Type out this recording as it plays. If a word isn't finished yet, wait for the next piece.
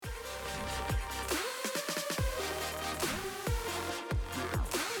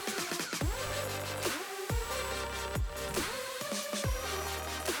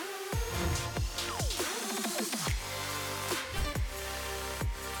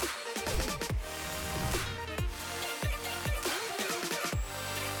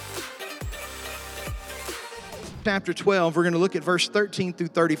chapter 12. We're going to look at verse 13 through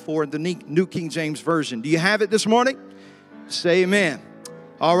 34 in the New King James Version. Do you have it this morning? Say amen.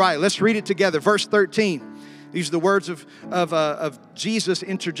 All right, let's read it together. Verse 13. These are the words of Jesus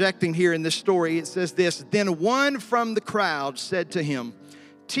interjecting here in this story. It says this, "Then one from the crowd said to him,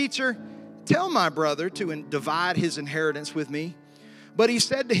 'Teacher, tell my brother to divide his inheritance with me.' But he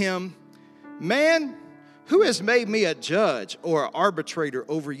said to him, 'Man, who has made me a judge or an arbitrator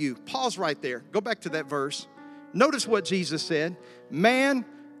over you?'" Pause right there. Go back to that verse. Notice what Jesus said. "Man,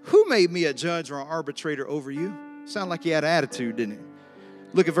 who made me a judge or an arbitrator over you?" Sound like he had an attitude, didn't it?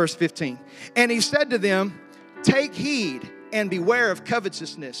 Look at verse 15. "And he said to them, 'Take heed and beware of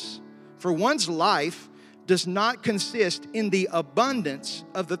covetousness, for one's life does not consist in the abundance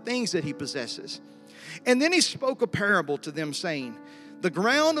of the things that he possesses.' And then he spoke a parable to them, saying, 'The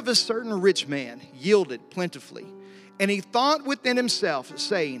ground of a certain rich man yielded plentifully. And he thought within himself,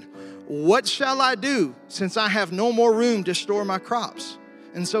 saying, What shall I do, since I have no more room to store my crops?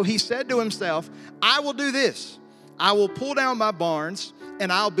 And so he said to himself, I will do this. I will pull down my barns,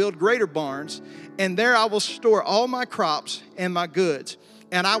 and I'll build greater barns, and there I will store all my crops and my goods.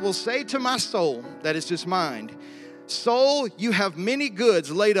 And I will say to my soul,'" that is his mind, "'Soul, you have many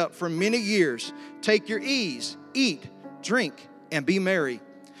goods laid up for many years. Take your ease, eat, drink, and be merry.'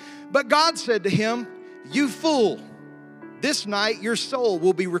 But God said to him, 'You fool, this night your soul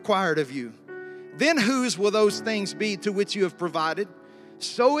will be required of you. Then whose will those things be to which you have provided?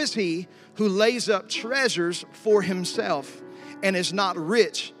 So is he who lays up treasures for himself and is not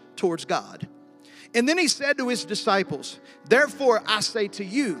rich towards God.' And then he said to his disciples, 'Therefore I say to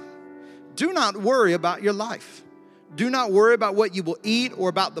you, do not worry about your life. Do not worry about what you will eat or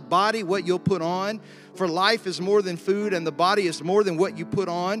about the body, what you'll put on. For life is more than food and the body is more than what you put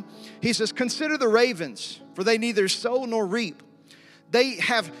on.' He says, 'Consider the ravens, for they neither sow nor reap. They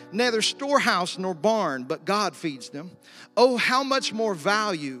have neither storehouse nor barn, but God feeds them. Oh, how much more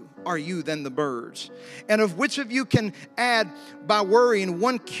value are you than the birds? And of which of you can add by worrying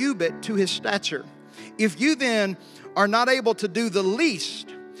 1 cubit to his stature? If you then are not able to do the least,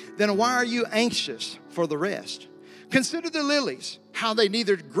 then why are you anxious for the rest? Consider the lilies, how they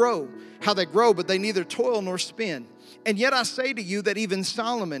grow, but they neither toil nor spin. And yet I say to you that even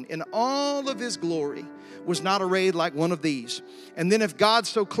Solomon in all of his glory was not arrayed like one of these. And then if God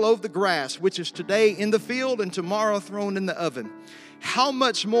so clothed the grass, which is today in the field and tomorrow thrown in the oven, how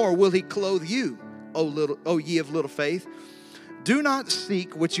much more will he clothe you, O ye of little faith? Do not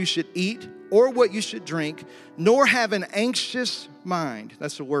seek what you should eat or what you should drink, nor have an anxious mind."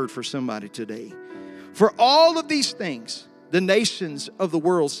 That's a word for somebody today. "For all of these things the nations of the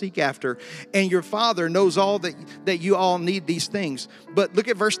world seek after, and your Father knows all that you all need these things." But look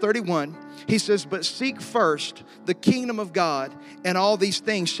at verse 31. He says, "But seek first the kingdom of God, and all these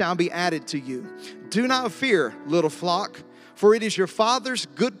things shall be added to you. Do not fear, little flock, for it is your Father's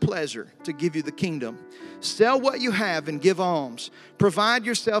good pleasure to give you the kingdom. Sell what you have and give alms. Provide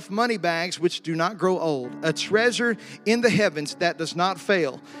yourself money bags which do not grow old, a treasure in the heavens that does not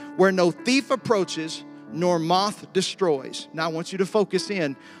fail, where no thief approaches nor moth destroys." Now I want you to focus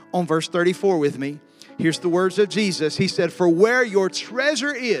in on verse 34 with me. Here's the words of Jesus. He said, "For where your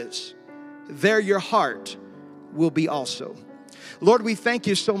treasure is, there your heart will be also." Lord, we thank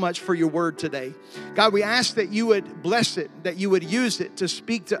you so much for your word today. God, we ask that you would bless it, that you would use it to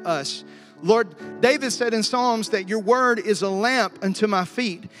speak to us. Lord, David said in Psalms that your word is a lamp unto my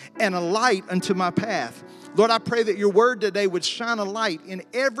feet and a light unto my path. Lord, I pray that your word today would shine a light in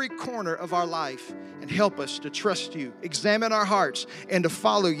every corner of our life and help us to trust you, examine our hearts, and to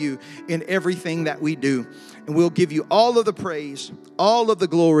follow you in everything that we do. And we'll give you all of the praise, all of the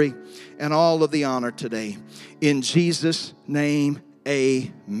glory, and all of the honor today. In Jesus' name,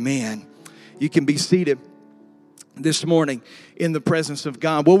 amen. You can be seated this morning in the presence of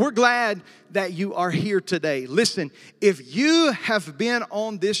God. Well, we're glad that you are here today. Listen, if you have been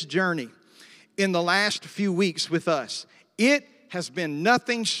on this journey in the last few weeks with us, it has been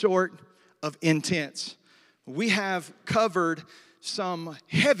nothing short of intense. We have covered some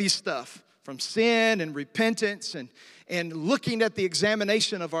heavy stuff from sin and repentance and looking at the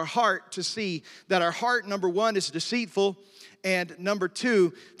examination of our heart to see that our heart, number one, is deceitful. And number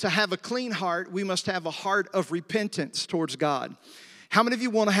two, to have a clean heart, we must have a heart of repentance towards God. How many of you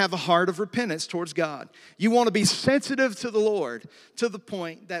want to have a heart of repentance towards God? You want to be sensitive to the Lord to the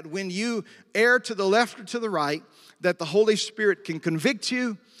point that when you err to the left or to the right, that the Holy Spirit can convict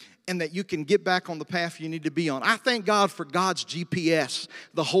you and that you can get back on the path you need to be on. I thank God for God's GPS,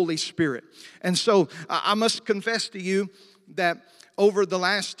 the Holy Spirit. And so I must confess to you that over the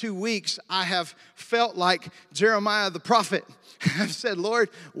last 2 weeks, I have felt like Jeremiah the prophet. I've said, Lord,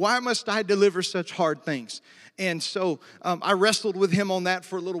 why must I deliver such hard things? And so I wrestled with him on that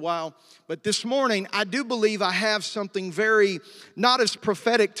for a little while. But this morning, I do believe I have something very, not as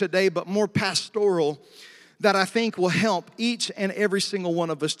prophetic today, but more pastoral that I think will help each and every single one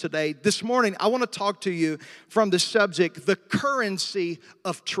of us today. This morning, I want to talk to you from the subject, the currency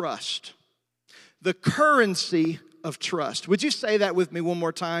of trust. The currency of trust. Would you say that with me one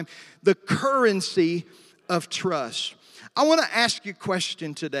more time? The currency of trust. I want to ask you a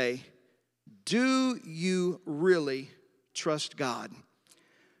question today. Do you really trust God?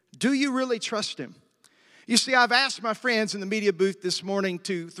 Do you really trust Him? You see, I've asked my friends in the media booth this morning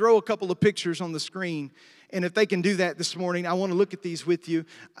to throw a couple of pictures on the screen. And if they can do that this morning, I want to look at these with you.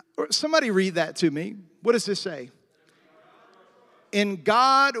 Somebody read that to me. What does this say? In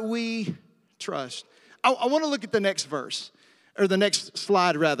God we trust. I want to look at the next verse, or the next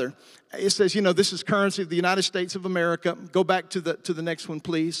slide rather. It says, this is currency of the United States of America. Go back to the next one,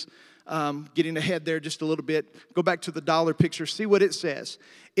 please. Getting ahead there just a little bit. Go back to the dollar picture. See what it says.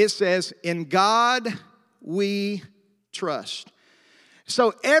 It says, in God we trust.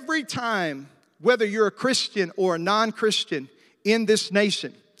 So every time, whether you're a Christian or a non-Christian in this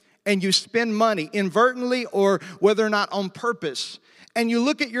nation, and you spend money inadvertently or whether or not on purpose, and you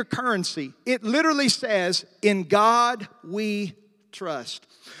look at your currency, it literally says, in God we trust.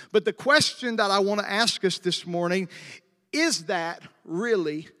 But the question that I want to ask us this morning, is that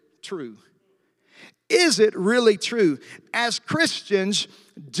really true? Is it really true? As Christians,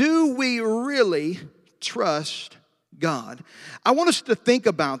 do we really trust God? I want us to think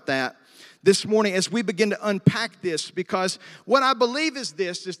about that this morning as we begin to unpack this, because what I believe is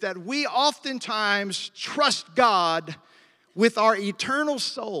this, is that we oftentimes trust God with our eternal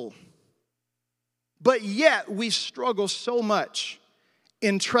soul, but yet we struggle so much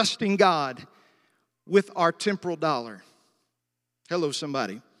in trusting God with our temporal dollar. Hello,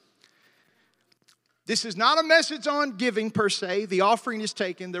 somebody. This is not a message on giving per se. The offering is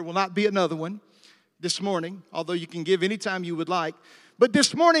taken. There will not be another one this morning, although you can give anytime you would like. But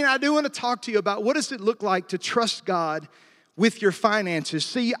this morning, I do want to talk to you about what does it look like to trust God with your finances.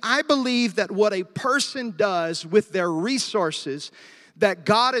 See, I believe that what a person does with their resources that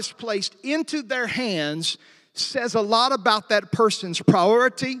God has placed into their hands says a lot about that person's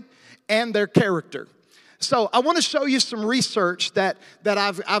priority and their character. So I want to show you some research that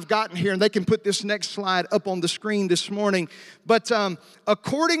I've gotten here, and they can put this next slide up on the screen this morning. But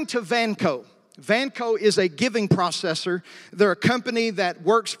according to Vanco is a giving processor. They're a company that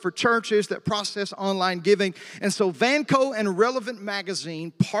works for churches that process online giving. And so Vanco and Relevant Magazine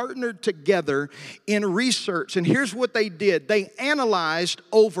partnered together in research. And here's what they did. They analyzed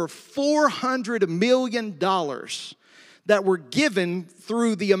over $400 million that were given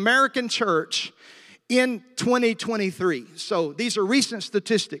through the American church in 2023. So these are recent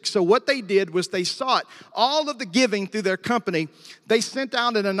statistics. So what they did was they sought all of the giving through their company. They sent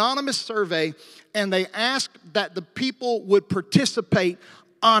out an anonymous survey, and they asked that the people would participate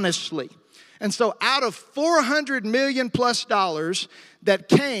honestly. And so out of $400 million plus that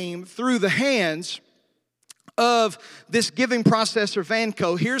came through the hands of this giving processor,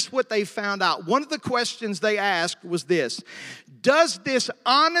 Vanco, here's what they found out. One of the questions they asked was this: does this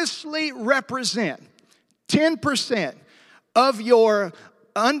honestly represent 10% of your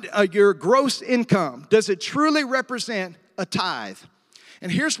gross income? Does it truly represent a tithe?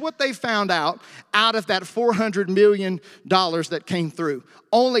 And here's what they found out of that $400 million that came through.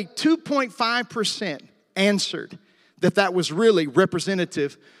 Only 2.5% answered that was really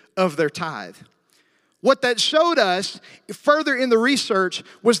representative of their tithe. What that showed us further in the research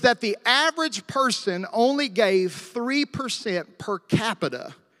was that the average person only gave 3% per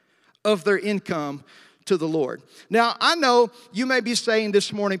capita of their income to the Lord. Now, I know you may be saying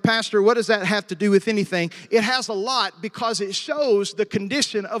this morning, Pastor, what does that have to do with anything? It has a lot, because it shows the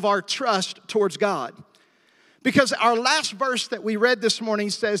condition of our trust towards God. Because our last verse that we read this morning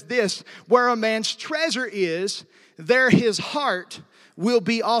says this: where a man's treasure is, there his heart will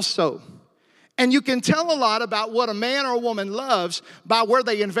be also. And you can tell a lot about what a man or a woman loves by where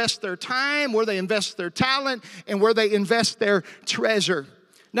they invest their time, where they invest their talent, and where they invest their treasure.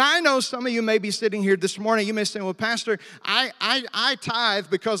 Now, I know some of you may be sitting here this morning. You may say, well, Pastor, I tithe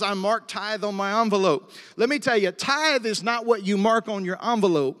because I mark tithe on my envelope. Let me tell you, tithe is not what you mark on your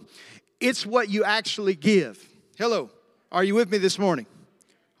envelope. It's what you actually give. Hello. Are you with me this morning?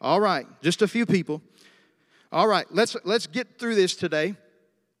 All right. Just a few people. All right. Let's get through this today.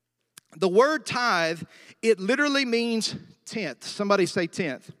 The word tithe, it literally means tenth. Somebody say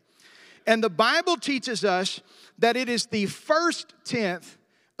tenth. And the Bible teaches us that it is the first tenth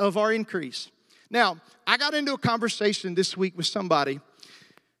of our increase. Now, I got into a conversation this week with somebody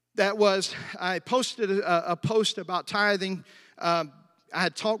I posted a post about tithing. I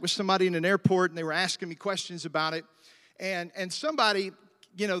had talked with somebody in an airport, and they were asking me questions about it. And somebody,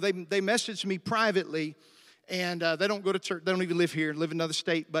 they messaged me privately, and they don't go to church. They don't even live here, live in another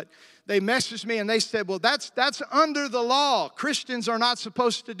state. But they messaged me, and they said, well, that's under the law. Christians are not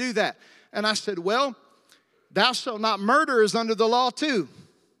supposed to do that. And I said, well, thou shalt not murder is under the law too.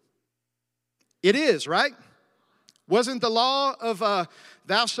 It is, right? Wasn't the law of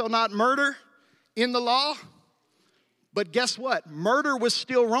thou shalt not murder in the law? But guess what? Murder was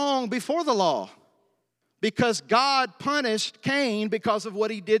still wrong before the law, because God punished Cain because of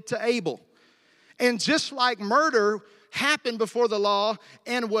what he did to Abel. And just like murder happened before the law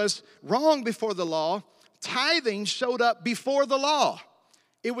and was wrong before the law, tithing showed up before the law.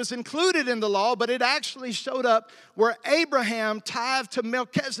 It was included in the law, but it actually showed up where Abraham tithed to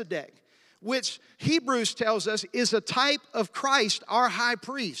Melchizedek, which Hebrews tells us is a type of Christ, our high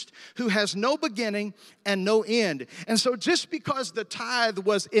priest, who has no beginning and no end. And so just because the tithe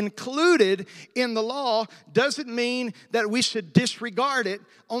was included in the law doesn't mean that we should disregard it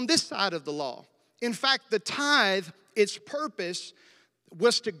on this side of the law. In fact, the tithe, its purpose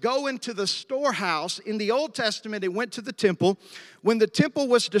was to go into the storehouse. In the Old Testament, it went to the temple. When the temple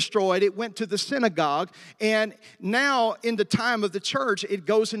was destroyed, it went to the synagogue. And now, in the time of the church, it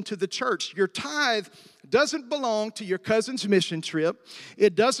goes into the church. Your tithe doesn't belong to your cousin's mission trip.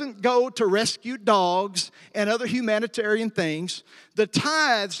 It doesn't go to rescue dogs and other humanitarian things. The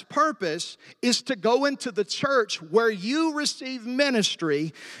tithe's purpose is to go into the church where you receive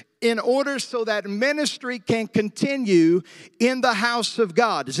ministry, in order so that ministry can continue in the house of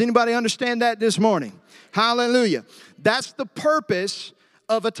God. Does anybody understand that this morning? Hallelujah. That's the purpose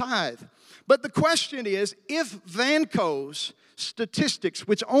of a tithe. But the question is, if Vanco's statistics,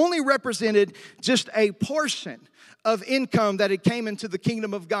 which only represented just a portion of income that it came into the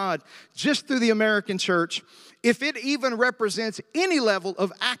kingdom of God just through the American church, if it even represents any level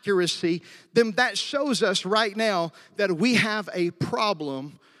of accuracy, then that shows us right now that we have a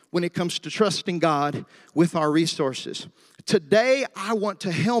problem when it comes to trusting God with our resources. Today, I want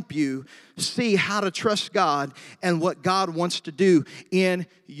to help you see how to trust God and what God wants to do in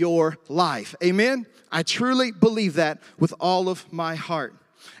your life. Amen? I truly believe that with all of my heart.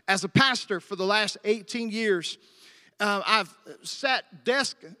 As a pastor for the last 18 years, I've sat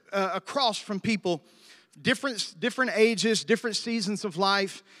desk across from people, different ages, different seasons of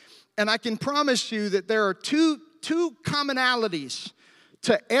life, and I can promise you that there are two commonalities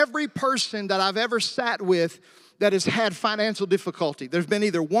to every person that I've ever sat with that has had financial difficulty. There's been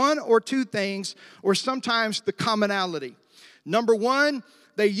either one or two things, or sometimes the commonality. Number one,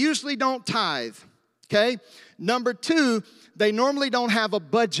 they usually don't tithe, okay? Number two, they normally don't have a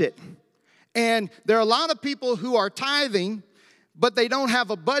budget. And there are a lot of people who are tithing, but they don't have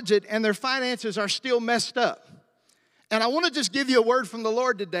a budget, and their finances are still messed up. And I want to just give you a word from the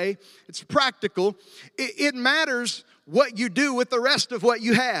Lord today. It's practical. It matters what you do with the rest of what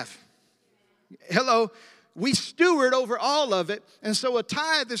you have. Hello. We steward over all of it. And so a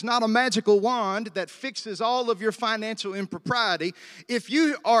tithe is not a magical wand that fixes all of your financial impropriety. If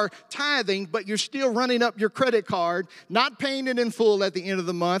you are tithing, but you're still running up your credit card, not paying it in full at the end of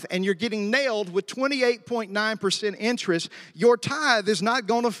the month, and you're getting nailed with 28.9% interest, your tithe is not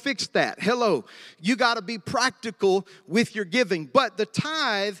going to fix that. Hello. You got to be practical with your giving. But the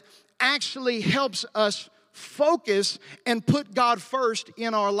tithe actually helps us focus and put God first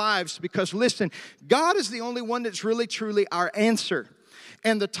in our lives, because listen, God is the only one that's really truly our answer.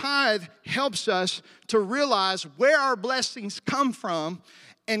 And the tithe helps us to realize where our blessings come from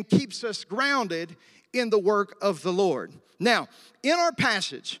and keeps us grounded in the work of the Lord. Now, in our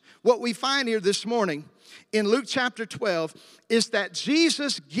passage, what we find here this morning in Luke chapter 12 is that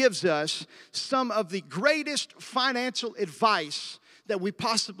Jesus gives us some of the greatest financial advice that we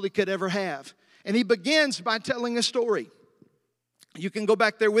possibly could ever have. And he begins by telling a story. You can go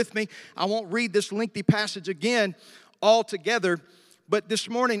back there with me. I won't read this lengthy passage again all together, but this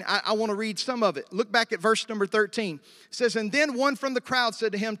morning I want to read some of it. Look back at verse number 13. It says, "And then one from the crowd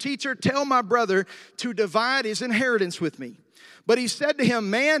said to him, 'Teacher, tell my brother to divide his inheritance with me.' But he said to him,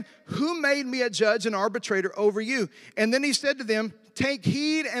 'Man, who made me a judge and arbitrator over you?' And then he said to them, 'Take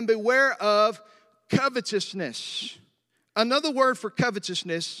heed and beware of covetousness.'" Another word for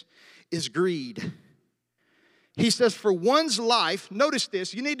covetousness is greed. He says, for one's life, notice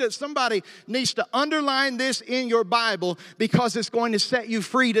this, somebody needs to underline this in your Bible because it's going to set you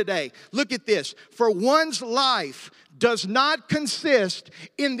free today. Look at this. For one's life does not consist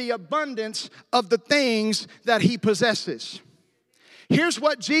in the abundance of the things that he possesses. Here's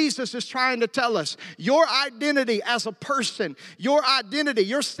what Jesus is trying to tell us. Your identity as a person, your identity,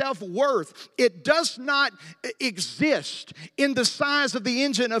 your self-worth, it does not exist in the size of the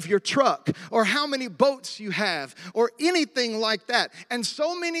engine of your truck or how many boats you have or anything like that. And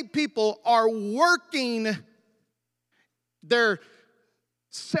so many people are working their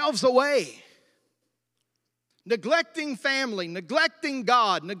selves away. Neglecting family, neglecting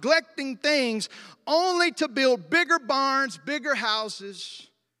God, neglecting things only to build bigger barns, bigger houses,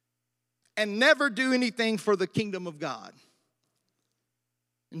 and never do anything for the kingdom of God.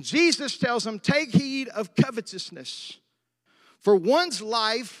 And Jesus tells them, take heed of covetousness, for one's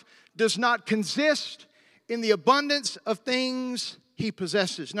life does not consist in the abundance of things he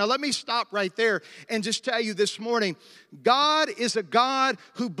possesses. Now let me stop right there and just tell you this morning, God is a God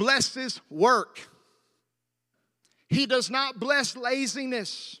who blesses work. He does not bless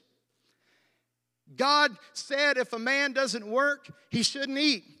laziness. God said if a man doesn't work, he shouldn't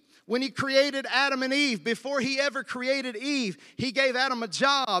eat. When he created Adam and Eve, before he ever created Eve, he gave Adam a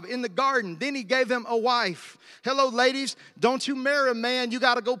job in the garden. Then he gave him a wife. Hello, ladies, don't you marry a man you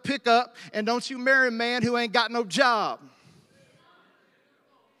got to go pick up, and don't you marry a man who ain't got no job.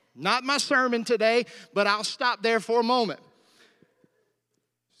 Not my sermon today, but I'll stop there for a moment.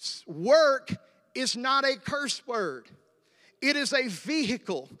 Work is not a curse word. It is a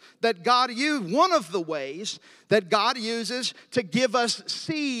vehicle that God used, one of the ways that God uses to give us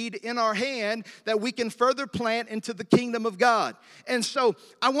seed in our hand that we can further plant into the kingdom of God. And so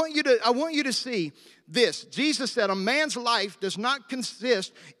I want you to see this. Jesus said a man's life does not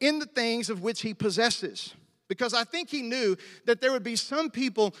consist in the things of which he possesses. Because I think he knew that there would be some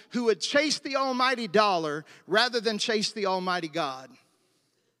people who would chase the almighty dollar rather than chase the almighty God.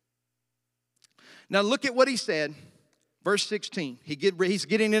 Now look at what he said, verse 16. He's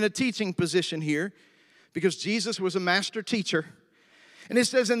getting in a teaching position here because Jesus was a master teacher. And it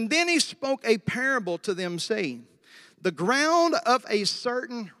says, and then he spoke a parable to them saying, the ground of a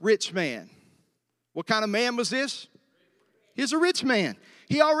certain rich man. What kind of man was this? He's a rich man.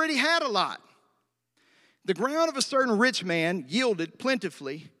 He already had a lot. The ground of a certain rich man yielded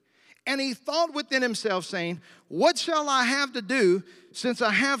plentifully. And he thought within himself, saying, what shall I have to do, since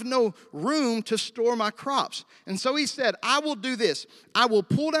I have no room to store my crops? And so he said, I will do this. I will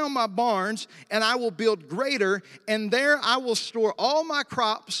pull down my barns, and I will build greater, and there I will store all my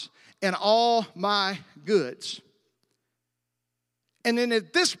crops and all my goods. And then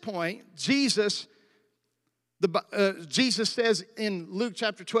at this point, Jesus says in Luke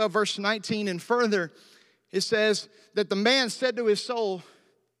chapter 12, verse 19 and further, it says that the man said to his soul,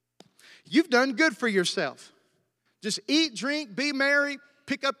 you've done good for yourself. Just eat, drink, be merry,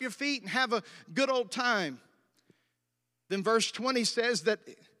 pick up your feet, and have a good old time. Then verse 20 says that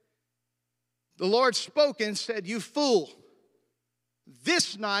the Lord spoke and said, you fool,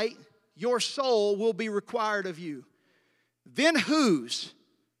 this night your soul will be required of you. Then whose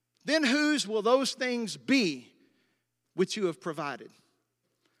will those things be which you have provided?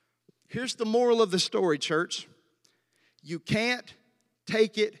 Here's the moral of the story, church. You can't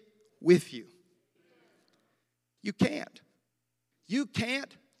take it with you. You can't. You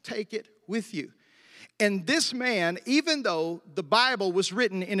can't take it with you. And this man, even though the Bible was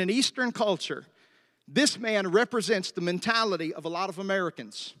written in an Eastern culture, this man represents the mentality of a lot of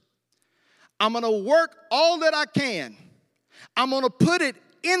Americans. I'm going to work all that I can. I'm going to put it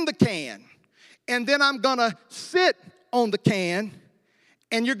in the can. And then I'm going to sit on the can.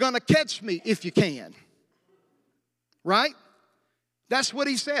 And you're going to catch me if you can. Right? That's what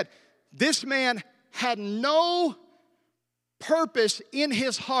he said. This man had no purpose in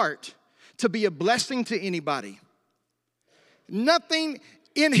his heart to be a blessing to anybody. Nothing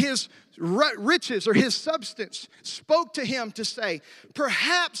in his riches or his substance spoke to him to say,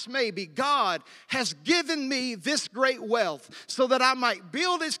 perhaps maybe God has given me this great wealth so that I might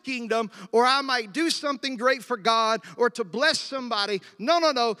build his kingdom, or I might do something great for God, or to bless somebody.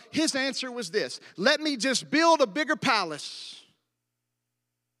 No. His answer was this: let me just build a bigger palace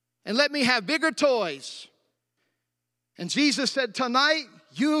and let me have bigger toys. And Jesus said, tonight,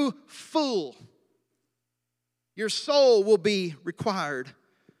 you fool, your soul will be required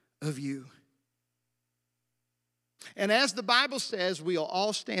of you. And as the Bible says, we'll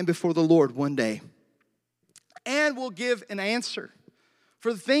all stand before the Lord one day. And we'll give an answer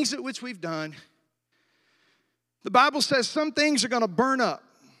for the things at which we've done. The Bible says some things are going to burn up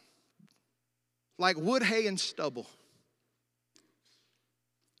like wood, hay, and stubble.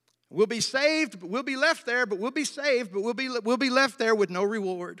 We'll be saved, but we'll be left there, but we'll be saved, but we'll be left there with no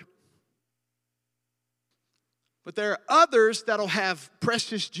reward. But there are others that'll have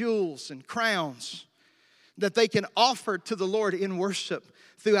precious jewels and crowns that they can offer to the Lord in worship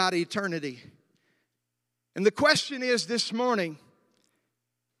throughout eternity. And the question is this morning,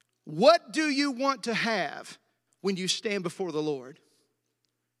 what do you want to have when you stand before the Lord?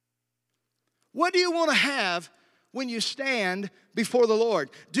 What do you want to have when you stand before the Lord?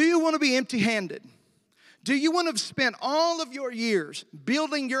 Do you want to be empty-handed? Do you want to spend all of your years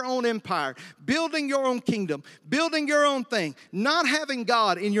building your own empire, building your own kingdom, building your own thing, not having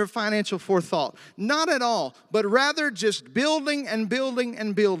God in your financial forethought? Not at all, but rather just building and building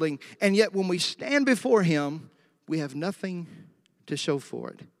and building. And yet when we stand before Him, we have nothing to show for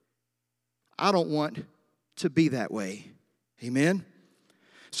it. I don't want to be that way. Amen?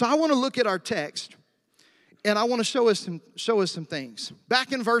 So I want to look at our text, and I want to show us some things.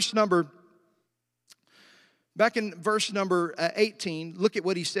 Back in verse number 18, look at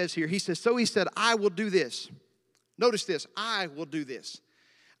what he says here. He says, so he said, I will do this. Notice this, I will do this.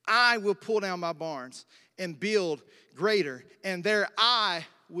 I will pull down my barns and build greater, and there I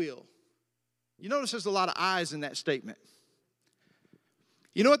will. You notice there's a lot of I's in that statement.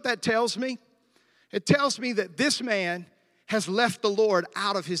 You know what that tells me? It tells me that this man has left the Lord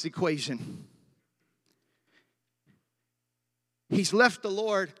out of his equation. He's left the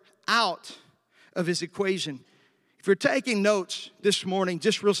Lord out of his equation. If you're taking notes this morning,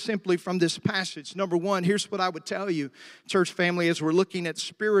 just real simply from this passage, number one, here's what I would tell you, church family, as we're looking at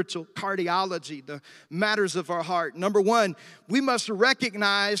spiritual cardiology, the matters of our heart. Number one, we must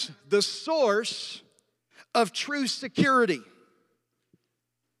recognize the source of true security.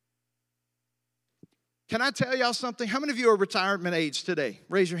 Can I tell y'all something? How many of you are retirement age today?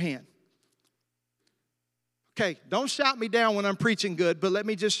 Raise your hand. Okay, don't shout me down when I'm preaching good, but let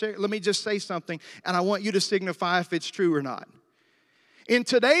me just say something, and I want you to signify if it's true or not. In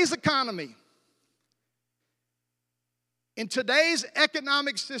today's economy, in today's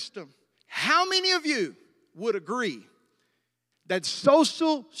economic system, how many of you would agree that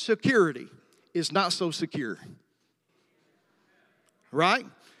Social Security is not so secure? Right?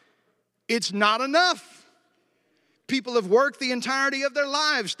 It's not enough. People have worked the entirety of their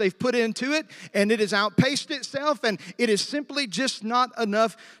lives. They've put into it, and it has outpaced itself, and it is simply just not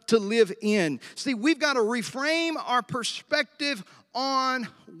enough to live in. See, we've got to reframe our perspective on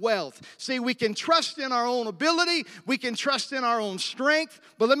wealth. See, we can trust in our own ability, we can trust in our own strength,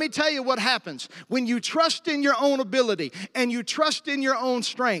 but let me tell you what happens. When you trust in your own ability and you trust in your own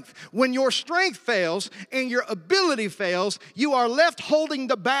strength, when your strength fails and your ability fails, you are left holding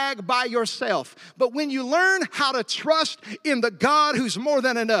the bag by yourself. But when you learn how to trust in the God who's more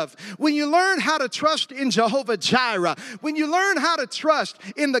than enough, when you learn how to trust in Jehovah Jireh, when you learn how to trust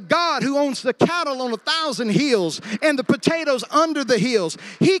in the God who owns the cattle on 1,000 hills and the potatoes under the hills,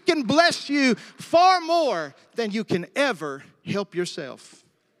 He can bless you far more than you can ever help yourself.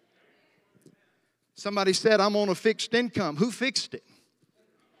 Somebody said, I'm on a fixed income. Who fixed it?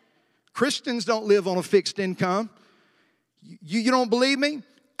 Christians don't live on a fixed income. You don't believe me?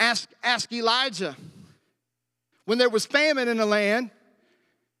 Ask Elijah. When there was famine in the land,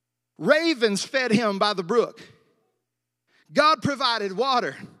 ravens fed him by the brook. God provided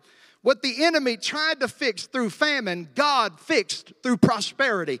water. What the enemy tried to fix through famine, God fixed through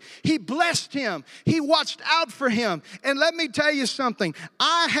prosperity. He blessed him. He watched out for him. And let me tell you something.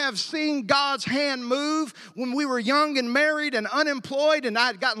 I have seen God's hand move when we were young and married and unemployed, and I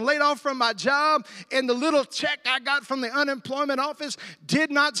had gotten laid off from my job, and the little check I got from the unemployment office did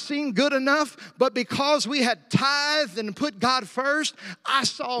not seem good enough. But because we had tithed and put God first, I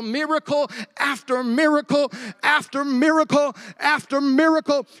saw miracle after miracle after miracle after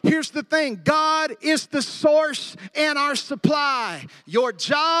miracle. Here's the thing. God is the source and our supply. Your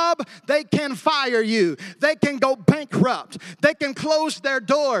job, they can fire you. They can go bankrupt. They can close their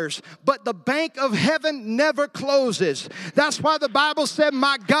doors. But the bank of heaven never closes. That's why the Bible said,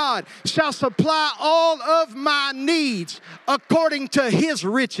 my God shall supply all of my needs according to His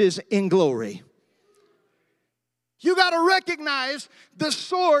riches in glory. You got to recognize the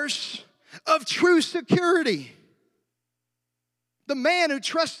source of true security. The man who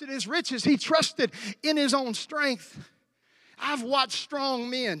trusted his riches, he trusted in his own strength. I've watched strong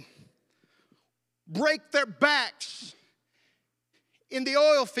men break their backs in the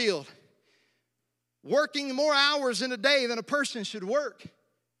oil field, working more hours in a day than a person should work.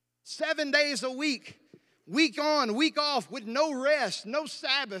 7 days a week, week on, week off, with no rest, no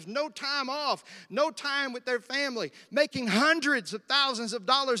Sabbath, no time off, no time with their family, making hundreds of thousands of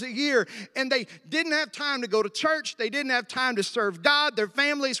dollars a year. And they didn't have time to go to church. They didn't have time to serve God. Their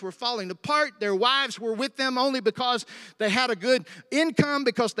families were falling apart. Their wives were with them only because they had a good income,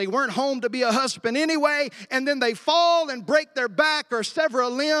 because they weren't home to be a husband anyway. And then they fall and break their back or sever a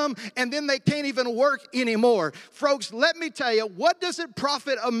limb, and then they can't even work anymore. Folks, let me tell you, what does it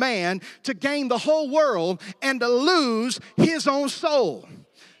profit a man to gain the whole world and to lose his own soul?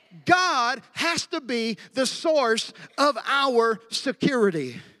 God has to be the source of our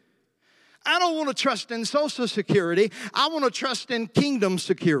security. I don't want to trust in social security. I want to trust in kingdom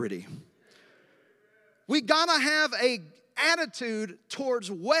security. We got to have an attitude towards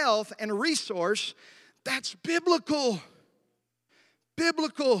wealth and resource that's biblical.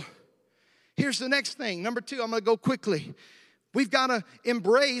 Biblical. Here's the next thing. Number 2, I'm going to go quickly. We've got to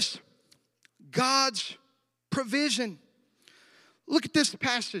embrace God's provision. Look at this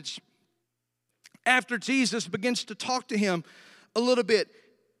passage. After Jesus begins to talk to him a little bit,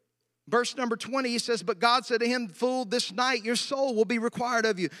 verse number 20, he says, but God said to him, fool, this night your soul will be required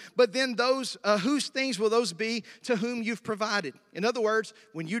of you. But then those, whose things will those be to whom you've provided? In other words,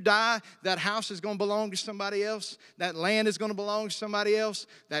 when you die, that house is going to belong to somebody else. That land is going to belong to somebody else.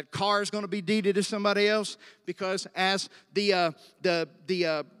 That car is going to be deeded to somebody else. Because as the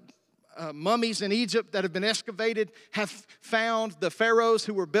mummies in Egypt that have been excavated have found the pharaohs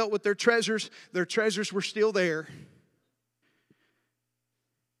who were built with their treasures were still there.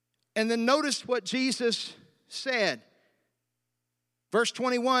 And then notice what Jesus said. Verse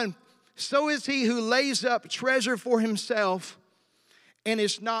 21, so is he who lays up treasure for himself and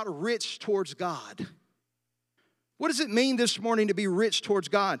is not rich towards God. What does it mean this morning to be rich towards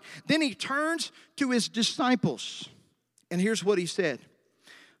God? Then he turns to his disciples, and here's what he said.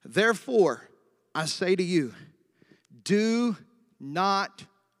 Therefore, I say to you, do not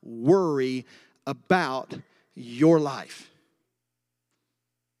worry about your life.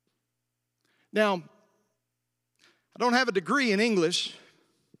 Now, I don't have a degree in English,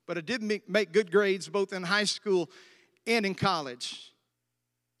 but I did make good grades both in high school and in college.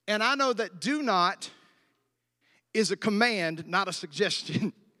 And I know that do not is a command, not a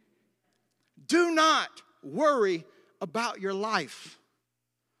suggestion. Do not worry about your life.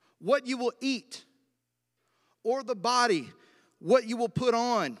 What you will eat, or the body, what you will put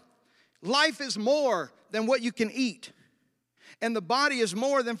on. Life is more than what you can eat, and the body is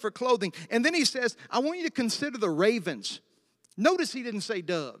more than for clothing. And then he says, I want you to consider the ravens. Notice he didn't say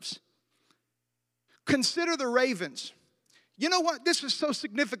doves. Consider the ravens. You know what? This is so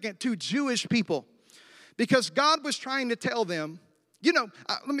significant to Jewish people, because God was trying to tell them,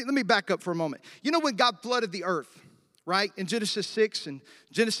 let me back up for a moment. You know when God flooded the earth? Right? In Genesis 6 and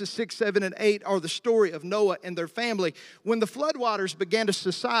Genesis 6, 7, and 8 are the story of Noah and their family. When the floodwaters began to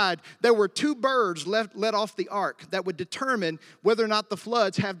subside, there were 2 birds let off the ark that would determine whether or not the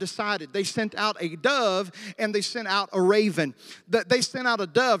floods have decided. They sent out a dove and they sent out a raven. They sent out a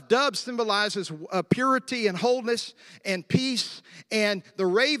dove. Dove symbolizes purity and wholeness and peace. And the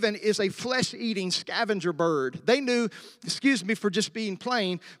raven is a flesh-eating scavenger bird. They knew, excuse me for just being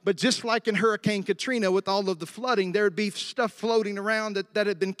plain, but just like in Hurricane Katrina with all of the flooding, there would be stuff floating around that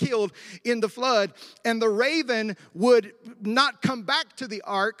had been killed in the flood. And the raven would not come back to the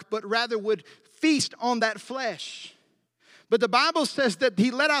ark, but rather would feast on that flesh. But the Bible says that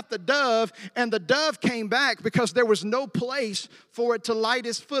he let out the dove, and the dove came back because there was no place for it to light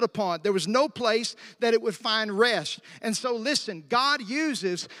its foot upon. There was no place that it would find rest. And so listen, God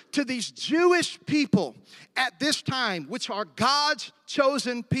uses to these Jewish people at this time, which are God's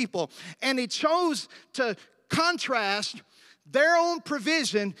chosen people, and he chose to contrast their own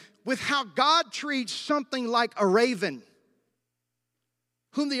provision with how God treats something like a raven,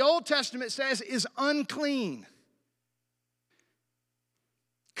 whom the Old Testament says is unclean.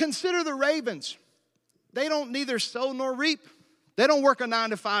 Consider the ravens. They don't neither sow nor reap. They don't work a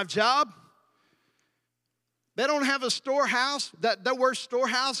 9-to-5 job. They don't have a storehouse. That word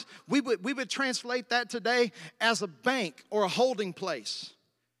storehouse, we would translate that today as a bank or a holding place.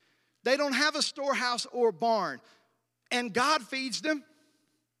 They don't have a storehouse or a barn. And God feeds them.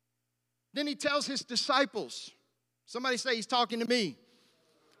 Then he tells his disciples, somebody say he's talking to me.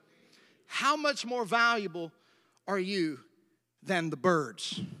 How much more valuable are you than the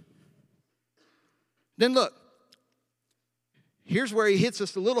birds? Then look, here's where he hits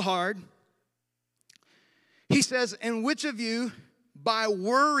us a little hard. He says, and which of you by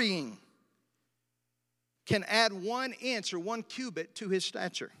worrying can add 1 inch or 1 cubit to his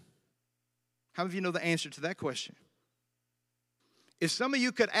stature? How many of you know the answer to that question? If some of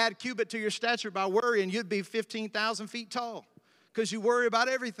you could add cubit to your stature by worrying, you'd be 15,000 feet tall because you worry about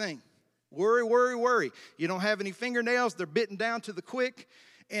everything. Worry, worry, worry. You don't have any fingernails. They're bitten down to the quick,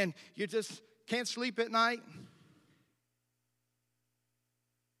 and you just can't sleep at night.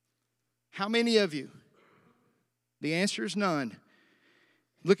 How many of you? The answer is none.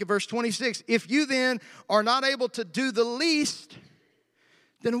 Look at verse 26. If you then are not able to do the least,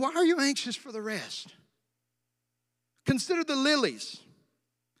 then why are you anxious for the rest? Consider the lilies,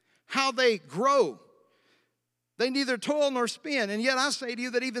 how they grow. They neither toil nor spin. And yet I say to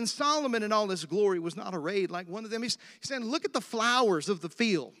you that even Solomon in all his glory was not arrayed like one of them. He's saying, look at the flowers of the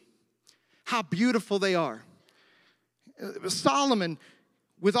field, how beautiful they are. Solomon,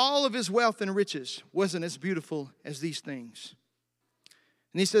 with all of his wealth and riches, wasn't as beautiful as these things.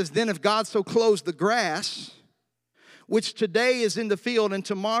 And he says, then if God so clothes the grass, which today is in the field and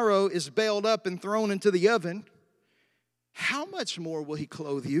tomorrow is baled up and thrown into the oven, how much more will he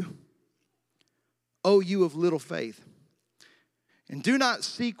clothe you, O you of little faith? And do not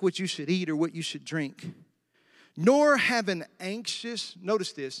seek what you should eat or what you should drink, nor have an anxious,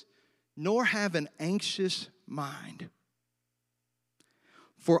 notice this, nor have an anxious mind.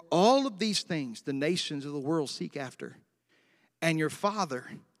 For all of these things the nations of the world seek after, and your Father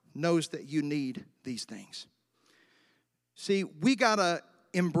knows that you need these things. See, we got to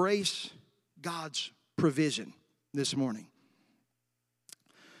embrace God's provision this morning.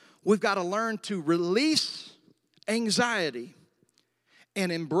 We've got to learn to release anxiety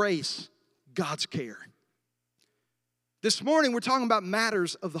and embrace God's care. This morning, we're talking about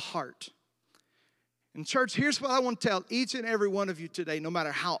matters of the heart. And church, here's what I want to tell each and every one of you today, no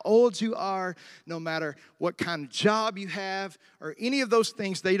matter how old you are, no matter what kind of job you have, or any of those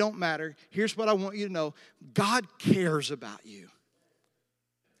things, they don't matter. Here's what I want you to know. God cares about you.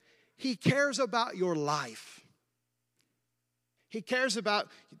 He cares about your life. He cares about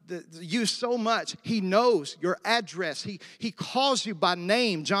you so much. He knows your address. He calls you by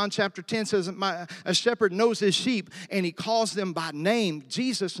name. John chapter 10 says, a shepherd knows his sheep, and he calls them by name.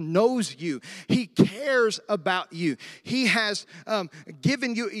 Jesus knows you. He cares about you. He has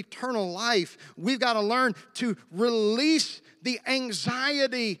given you eternal life. We've got to learn to release the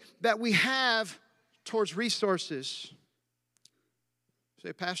anxiety that we have towards resources.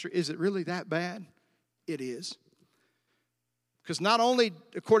 Say, Pastor, is it really that bad? It is. Because not only,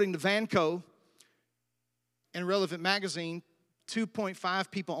 according to Vanco and Relevant Magazine,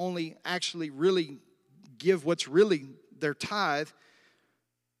 2.5 people only actually really give what's really their tithe,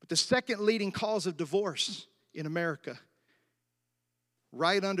 but the second leading cause of divorce in America,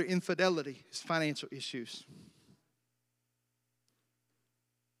 right under infidelity, is financial issues.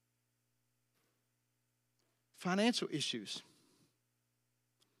 Financial issues.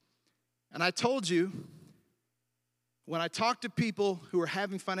 And I told you, when I talk to people who are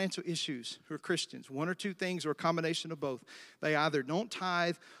having financial issues, who are Christians, one or two things or a combination of both, they either don't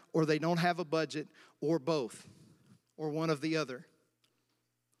tithe or they don't have a budget or both or one of the other.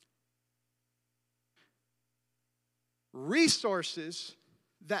 Resources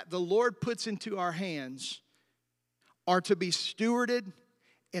that the Lord puts into our hands are to be stewarded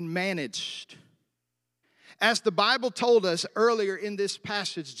and managed. As the Bible told us earlier in this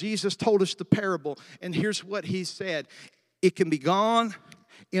passage, Jesus told us the parable, and here's what he said. It can be gone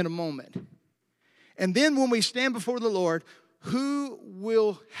in a moment. And then when we stand before the Lord, who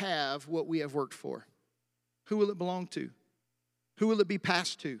will have what we have worked for? Who will it belong to? Who will it be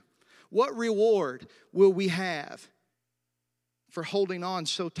passed to? What reward will we have for holding on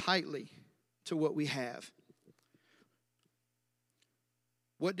so tightly to what we have?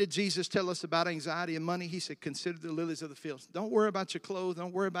 What did Jesus tell us about anxiety and money? He said, consider the lilies of the field. Don't worry about your clothes.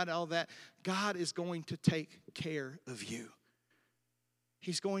 Don't worry about all that. God is going to take care of you.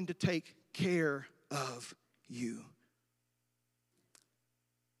 He's going to take care of you.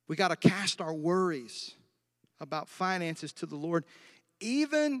 We got to cast our worries about finances to the Lord,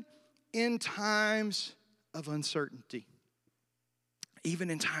 even in times of uncertainty. Even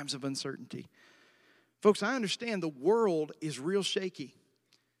in times of uncertainty. Folks, I understand the world is real shaky.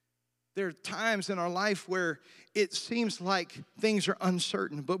 There are times in our life where it seems like things are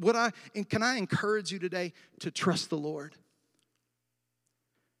uncertain. But can I encourage you today to trust the Lord?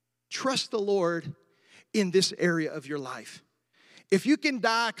 Trust the Lord in this area of your life. If you can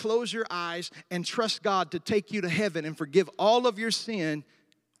die, close your eyes and trust God to take you to heaven and forgive all of your sin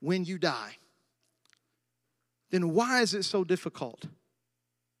when you die, then why is it so difficult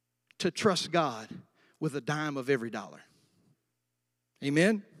to trust God with a dime of every dollar?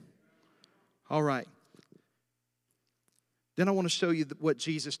 Amen? All right. Then I want to show you what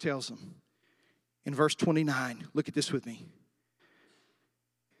Jesus tells them. In verse 29, look at this with me.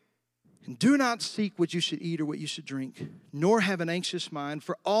 And do not seek what you should eat or what you should drink, nor have an anxious mind.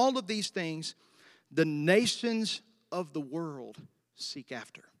 For all of these things, the nations of the world seek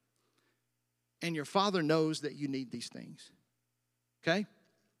after. And your Father knows that you need these things. Okay?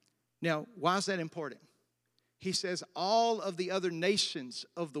 Now, why is that important? He says all of the other nations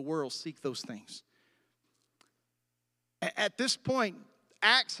of the world seek those things. At this point,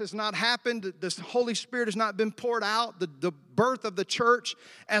 Acts has not happened. The Holy Spirit has not been poured out. The birth of the church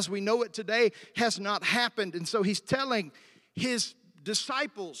as we know it today has not happened. And so he's telling his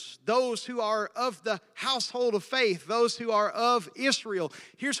disciples, those who are of the household of faith, those who are of Israel,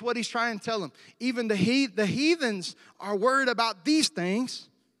 here's what he's trying to tell them. Even the heathens are worried about these things.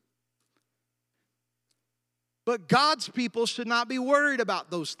 But God's people should not be worried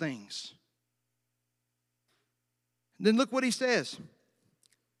about those things. Then look what he says.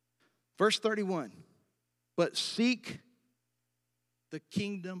 Verse 31, but seek the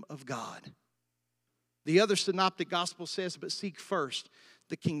kingdom of God. The other synoptic gospel says, but seek first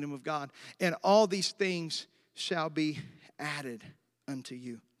the kingdom of God, and all these things shall be added unto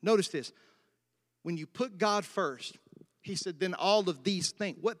you. Notice this. When you put God first, he said, then all of these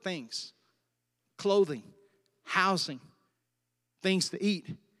things. What things? Clothing, housing, things to eat.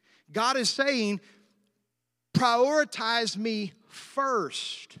 God is saying, prioritize me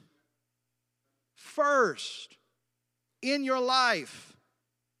first. First in your life.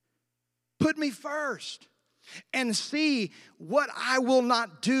 Put me first and see what I will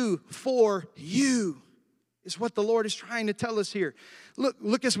not do for you is what the Lord is trying to tell us here.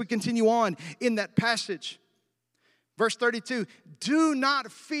 Look as we continue on in that passage. Verse 32, do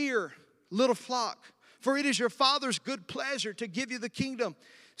not fear, little flock, for it is your Father's good pleasure to give you the kingdom.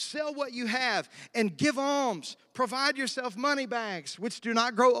 Sell what you have and give alms. Provide yourself money bags which do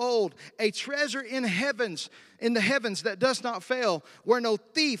not grow old, a treasure in the heavens that does not fail, where no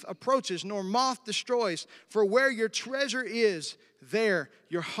thief approaches nor moth destroys. For where your treasure is, there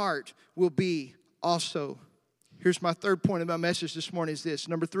your heart will be also. Here's my third point of my message this morning is this.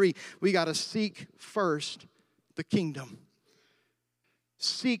 Number 3, we got to seek first the kingdom.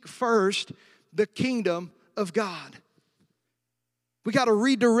 Seek first the kingdom of God. We got to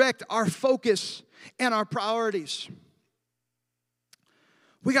redirect our focus and our priorities.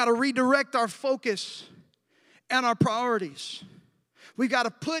 We got to redirect our focus and our priorities. We got to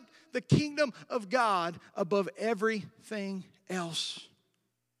put the kingdom of God above everything else.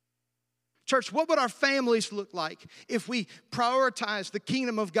 Church, what would our families look like if we prioritize the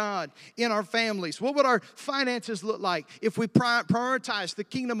kingdom of God in our families? What would our finances look like if we prioritize the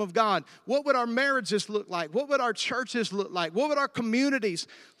kingdom of God? What would our marriages look like? What would our churches look like? What would our communities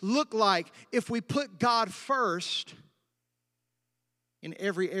look like if we put God first in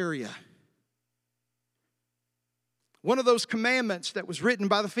every area? One of those commandments that was written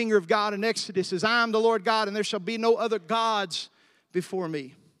by the finger of God in Exodus is, I am the Lord God, and there shall be no other gods before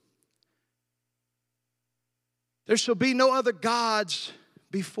me. There shall be no other gods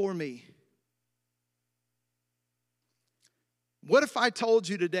before me. What if I told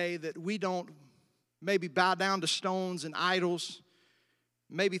you today that we don't maybe bow down to stones and idols,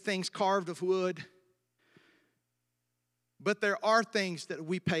 maybe things carved of wood, but there are things that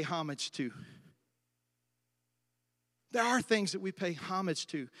we pay homage to? There are things that we pay homage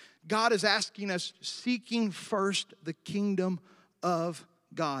to. God is asking us, seeking first the kingdom of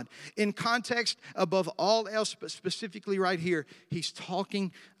God. In context, above all else, but specifically right here, he's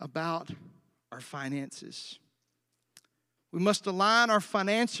talking about our finances. We must align our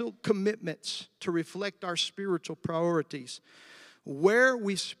financial commitments to reflect our spiritual priorities. Where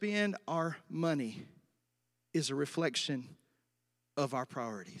we spend our money is a reflection of our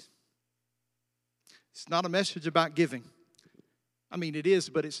priorities. It's not a message about giving. I mean, it is,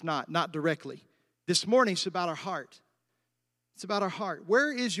 but it's not directly. This morning, it's about our heart. It's about our heart.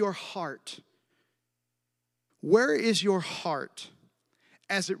 Where is your heart? Where is your heart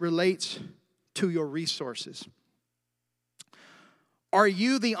as it relates to your resources? Are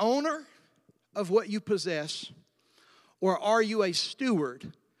you the owner of what you possess, or are you a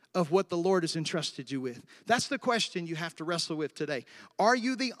steward of what the Lord has entrusted you with? That's the question you have to wrestle with today. Are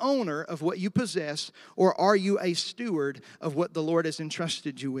you the owner of what you possess, or are you a steward of what the Lord has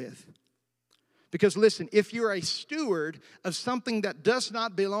entrusted you with? Because listen, if you're a steward of something that does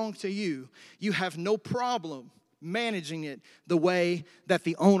not belong to you, you have no problem managing it the way that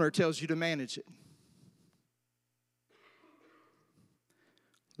the owner tells you to manage it.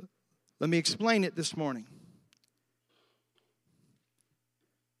 Let me explain it this morning.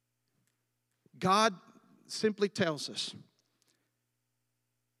 God simply tells us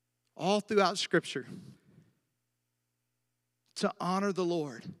all throughout Scripture to honor the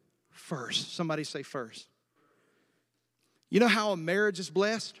Lord first. Somebody say first. You know how a marriage is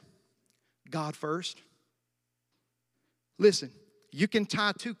blessed? God first. Listen, you can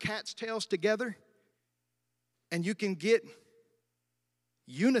tie two cat's tails together and you can get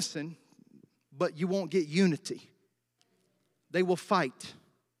unison, but you won't get unity. They will fight.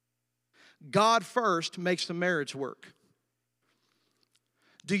 God first makes the marriage work.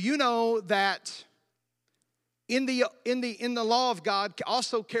 Do you know that in the law of God,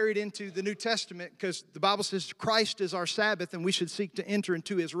 also carried into the New Testament, because the Bible says Christ is our Sabbath and we should seek to enter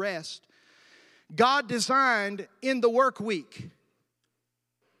into His rest. God designed in the work week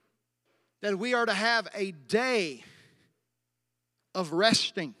that we are to have a day of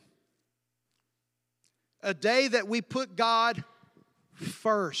resting. A day that we put God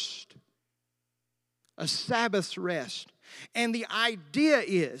first. A Sabbath's rest. And the idea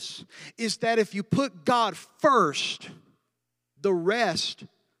is that if you put God first, the rest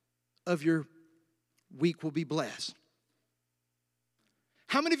of your week will be blessed.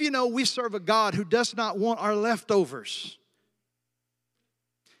 How many of you know we serve a God who does not want our leftovers?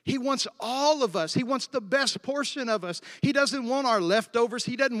 He wants all of us. He wants the best portion of us. He doesn't want our leftovers.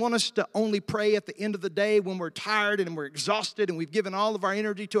 He doesn't want us to only pray at the end of the day when we're tired and we're exhausted and we've given all of our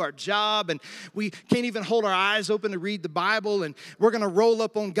energy to our job and we can't even hold our eyes open to read the Bible and we're going to roll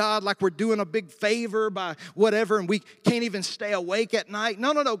up on God like we're doing a big favor by whatever and we can't even stay awake at night.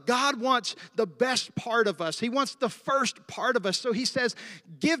 No. God wants the best part of us. He wants the first part of us. So He says,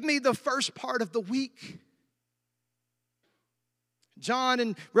 give me the first part of the week. John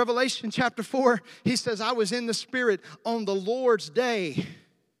in Revelation chapter 4, he says, I was in the Spirit on the Lord's day.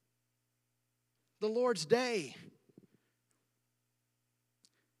 The Lord's day.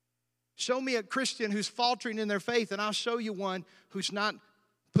 Show me a Christian who's faltering in their faith, and I'll show you one who's not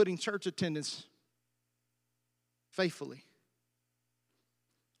putting church attendance faithfully.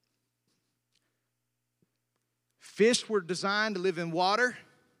 Fish were designed to live in water.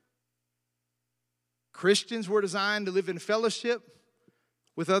 Christians were designed to live in fellowship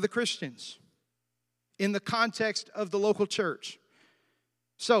with other Christians in the context of the local church.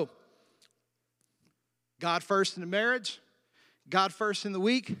 So, God first in the marriage, God first in the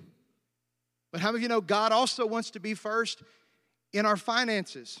week. But how many of you know God also wants to be first in our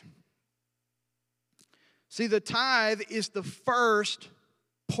finances? See, the tithe is the first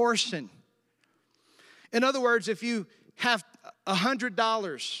portion. In other words, if you have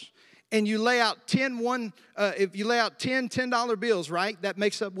 $100 and you lay out 10 $10 bills, right? That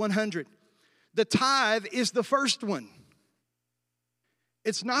makes up 100. The tithe is the first one.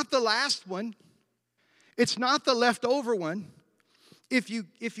 It's not the last one. It's not the leftover one. If you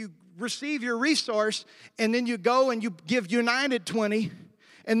receive your resource and then you go and you give United 20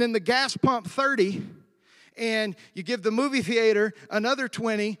 and then the gas pump 30 and you give the movie theater another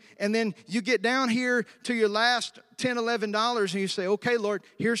 20 and then you get down here to your last $10, $11 and you say, okay, Lord,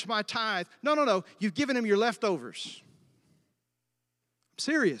 here's my tithe. No. You've given Him your leftovers. I'm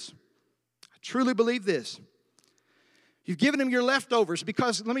serious. I truly believe this. You've given Him your leftovers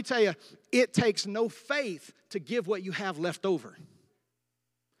because, let me tell you, it takes no faith to give what you have left over.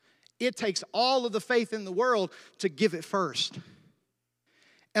 It takes all of the faith in the world to give it first.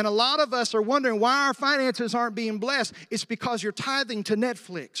 And a lot of us are wondering why our finances aren't being blessed. It's because you're tithing to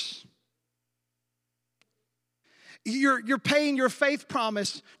Netflix. You're paying your faith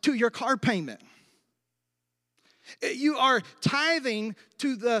promise to your car payment. You are tithing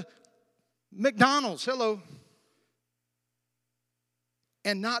to the McDonald's, hello,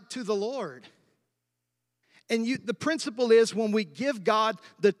 and not to the Lord. And the principle is when we give God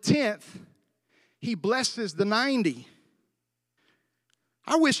the 10th, He blesses the 90.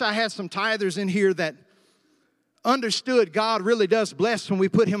 I wish I had some tithers in here that understood God really does bless when we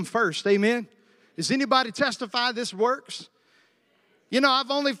put Him first. Amen? Does anybody testify this works? You know, I've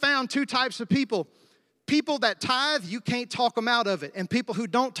only found two types of people. People that tithe, you can't talk them out of it. And people who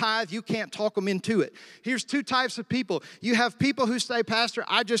don't tithe, you can't talk them into it. Here's two types of people. You have people who say, Pastor,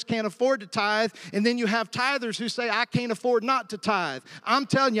 I just can't afford to tithe. And then you have tithers who say, I can't afford not to tithe. I'm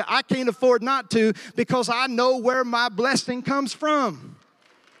telling you, I can't afford not to because I know where my blessing comes from.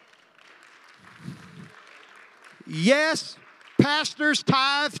 Yes, pastors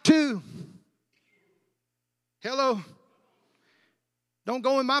tithe too. Hello. Don't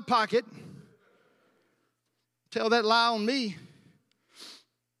go in my pocket. Tell that lie on me.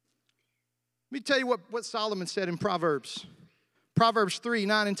 Let me tell you what Solomon said in Proverbs. Proverbs 3,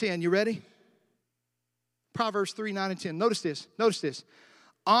 9 and 10. You ready? Proverbs 3, 9 and 10. Notice this.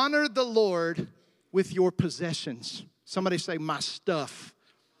 Honor the Lord with your possessions. Somebody say, my stuff.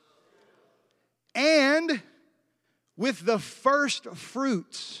 And with the first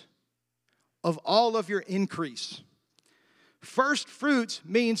fruits of all of your increase. First fruits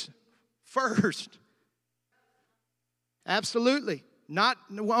means first. Absolutely. Not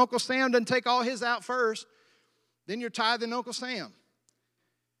Uncle Sam doesn't take all his out first. Then you're tithing Uncle Sam.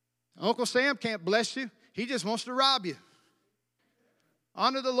 Uncle Sam can't bless you. He just wants to rob you.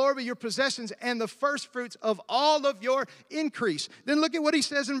 Honor the Lord with your possessions and the first fruits of all of your increase. Then look at what he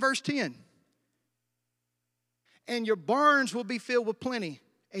says in verse 10. And your barns will be filled with plenty,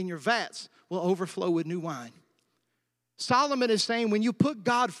 and your vats will overflow with new wine. Solomon is saying when you put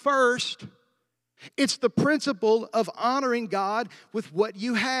God first, it's the principle of honoring God with what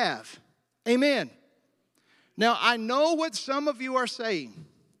you have. Amen. Now, I know what some of you are saying,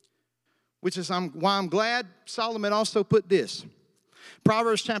 which is why I'm glad Solomon also put this.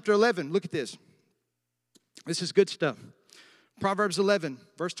 Proverbs chapter 11, look at this. This is good stuff. Proverbs 11,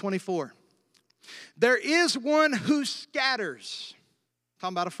 verse 24. There is one who scatters.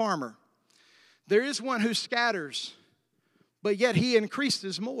 Talking about a farmer. There is one who scatters, but yet he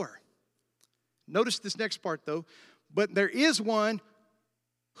increases more. Notice this next part though. But there is one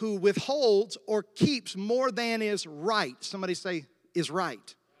who withholds or keeps more than is right. Somebody say, is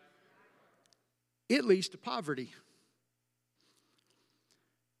right. It leads to poverty.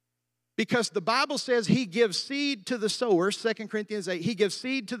 Because the Bible says he gives seed to the sower, 2 Corinthians 8, he gives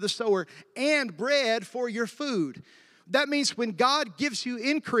seed to the sower and bread for your food. That means when God gives you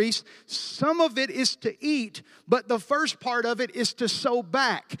increase, some of it is to eat, but the first part of it is to sow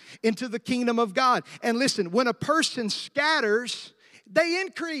back into the kingdom of God. And listen, when a person scatters, they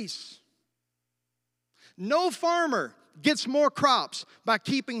increase. No farmer gets more crops by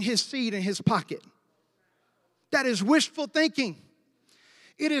keeping his seed in his pocket. That is wishful thinking.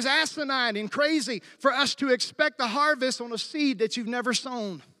 It is asinine and crazy for us to expect a harvest on a seed that you've never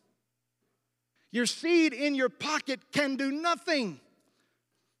sown. Your seed in your pocket can do nothing.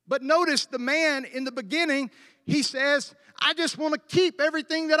 But notice the man in the beginning, he says, I just want to keep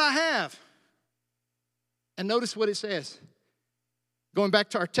everything that I have. And notice what it says. Going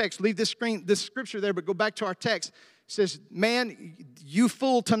back to our text, leave this scripture there, but go back to our text. It says, man, you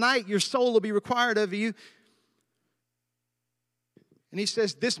fool, tonight your soul will be required of you. And he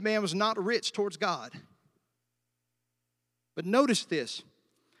says, this man was not rich towards God. But notice this.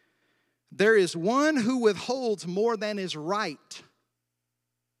 There is one who withholds more than is right.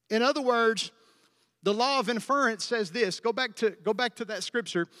 In other words, the law of inference says this. Go back to that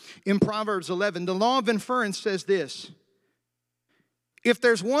scripture in Proverbs 11. The law of inference says this. If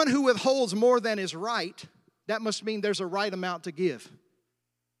there's one who withholds more than is right, that must mean there's a right amount to give.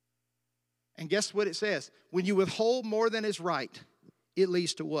 And guess what it says? When you withhold more than is right, it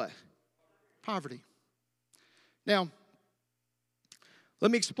leads to what? Poverty. Now, let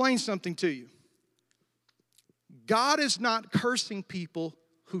me explain something to you. God is not cursing people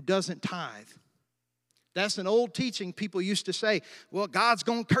who doesn't tithe. That's an old teaching people used to say, well, God's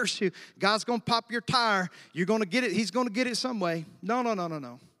going to curse you. God's going to pop your tire. You're going to get it. He's going to get it some way. No.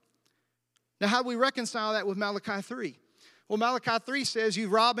 Now, how do we reconcile that with Malachi 3? Well, Malachi 3 says, you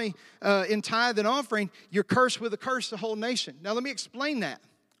rob me in tithe and offering, you're cursed with a curse the whole nation. Now, let me explain that.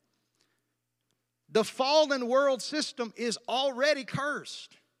 The fallen world system is already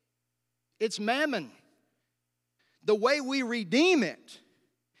cursed. It's mammon. The way we redeem it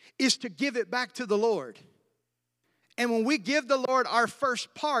is to give it back to the Lord. And when we give the Lord our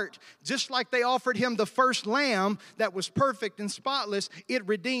first part, just like they offered him the first lamb that was perfect and spotless, it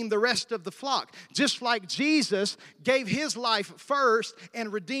redeemed the rest of the flock. Just like Jesus gave his life first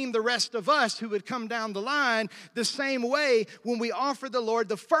and redeemed the rest of us who would come down the line, the same way when we offer the Lord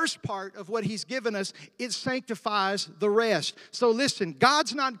the first part of what he's given us, it sanctifies the rest. So listen,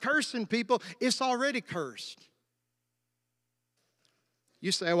 God's not cursing people, it's already cursed.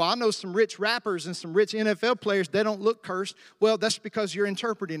 You say, well, I know some rich rappers and some rich NFL players, they don't look cursed. Well, that's because you're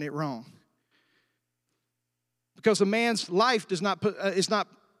interpreting it wrong. Because a man's life is not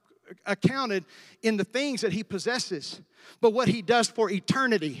accounted in the things that he possesses, but what he does for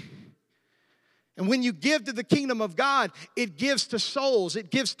eternity. And when you give to the kingdom of God, it gives to souls, it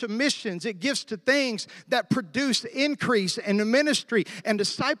gives to missions, it gives to things that produce increase and ministry and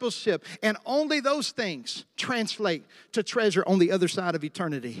discipleship. And only those things translate to treasure on the other side of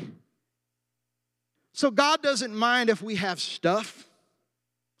eternity. So God doesn't mind if we have stuff.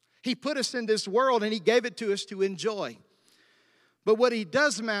 He put us in this world and he gave it to us to enjoy. But what he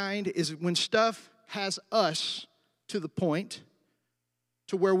does mind is when stuff has us to the point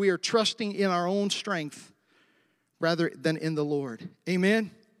to where we are trusting in our own strength rather than in the Lord. Amen?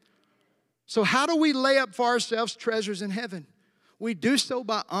 So how do we lay up for ourselves treasures in heaven? We do so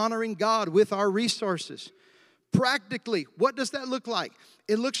by honoring God with our resources. Practically, what does that look like?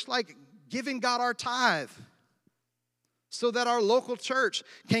 It looks like giving God our tithe so that our local church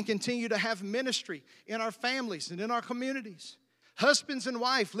can continue to have ministry in our families and in our communities. Husbands and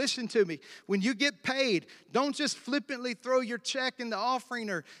wife, listen to me. When you get paid, don't just flippantly throw your check in the offering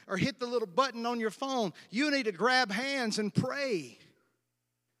or hit the little button on your phone. You need to grab hands and pray.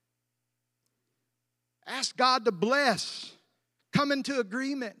 Ask God to bless. Come into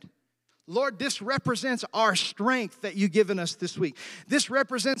agreement. Lord, this represents our strength that you've given us this week. This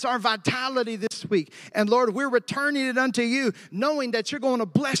represents our vitality this week. And Lord, we're returning it unto you, knowing that you're going to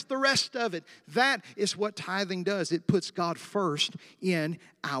bless the rest of it. That is what tithing does. It puts God first in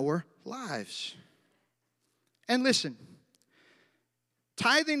our lives. And listen,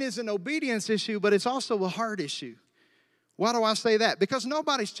 tithing is an obedience issue, but it's also a heart issue. Why do I say that? Because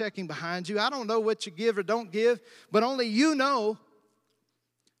nobody's checking behind you. I don't know what you give or don't give, but only you know.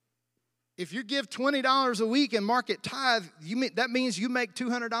 If you give $20 a week and mark it tithe, that means you make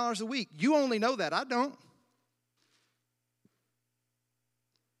 $200 a week. You only know that. I don't.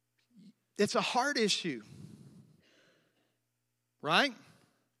 It's a heart issue. Right?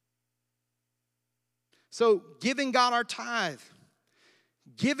 So giving God our tithe,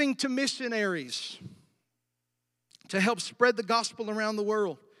 giving to missionaries to help spread the gospel around the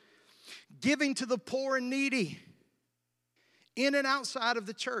world, giving to the poor and needy, in and outside of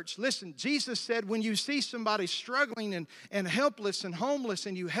the church. Listen, Jesus said when you see somebody struggling and helpless and homeless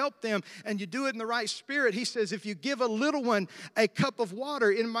and you help them and you do it in the right spirit, he says, if you give a little one a cup of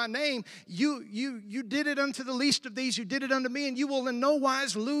water in my name, you did it unto the least of these, you did it unto me, and you will in no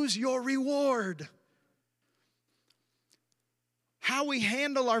wise lose your reward. How we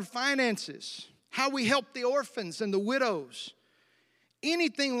handle our finances, how we help the orphans and the widows,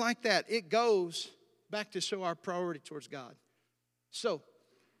 anything like that, it goes back to show our priority towards God. So,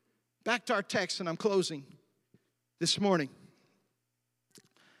 back to our text, and I'm closing this morning.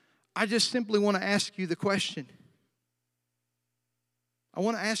 I just simply want to ask you the question. I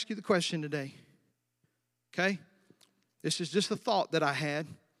want to ask you the question today. Okay? This is just a thought that I had.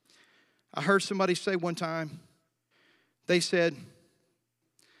 I heard somebody say one time, they said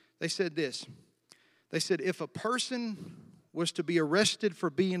this. They said, if a person was to be arrested for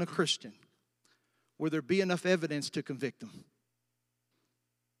being a Christian, would there be enough evidence to convict them?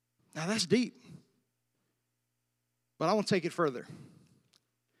 Now that's deep. But I want to take it further.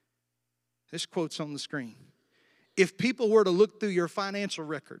 This quote's on the screen. If people were to look through your financial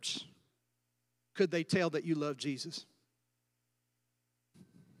records, could they tell that you love Jesus?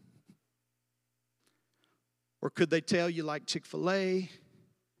 Or could they tell you like Chick-fil-A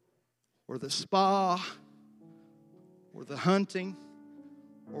or the spa or the hunting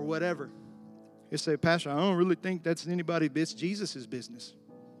or whatever? You say, Pastor, I don't really think that's anybody's business. It's Jesus' business.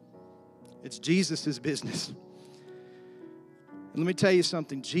 It's Jesus' business. And let me tell you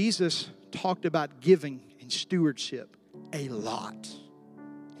something. Jesus talked about giving and stewardship a lot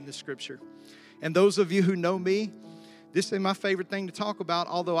in the scripture. And those of you who know me, this is my favorite thing to talk about,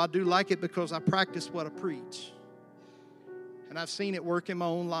 although I do like it because I practice what I preach. And I've seen it work in my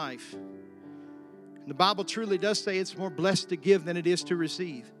own life. And the Bible truly does say it's more blessed to give than it is to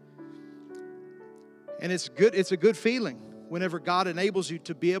receive. And it's good. It's a good feeling whenever God enables you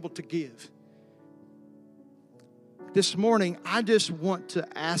to be able to give. This morning, I just want to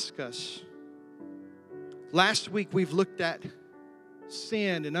ask us. Last week, we've looked at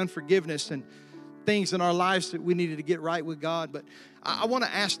sin and unforgiveness and things in our lives that we needed to get right with God. But I want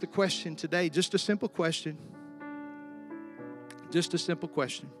to ask the question today, just a simple question. Just a simple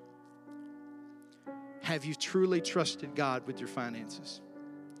question. Have you truly trusted God with your finances?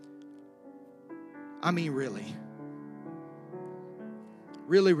 I mean, really.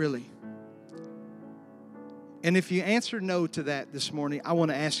 Really, really. And if you answer no to that this morning, I want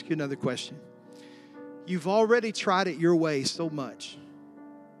to ask you another question. You've already tried it your way so much.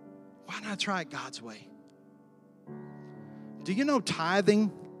 Why not try it God's way? Do you know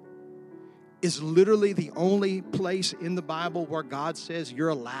tithing is literally the only place in the Bible where God says you're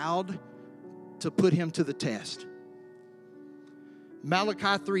allowed to put him to the test?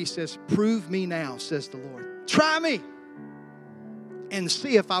 Malachi 3 says, prove me now, says the Lord. Try me and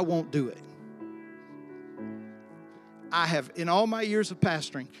see if I won't do it. I have, in all my years of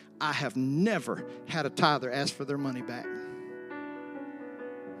pastoring, I have never had a tither ask for their money back.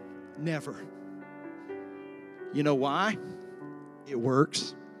 Never. You know why? It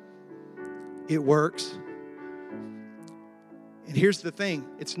works. It works. And here's the thing.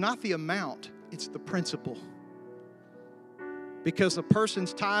 It's not the amount. It's the principle. Because a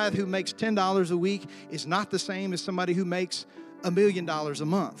person's tithe who makes $10 a week is not the same as somebody who makes $1 million a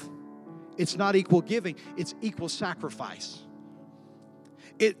month. It's not equal giving. It's equal sacrifice.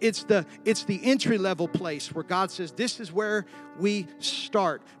 it's the entry level place where God says, this is where we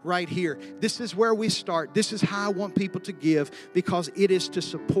start right here. This is where we start. This is how I want people to give, because it is to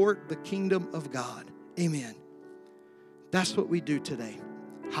support the kingdom of God. Amen. That's what we do today.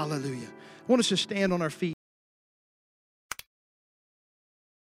 Hallelujah. I want us to stand on our feet.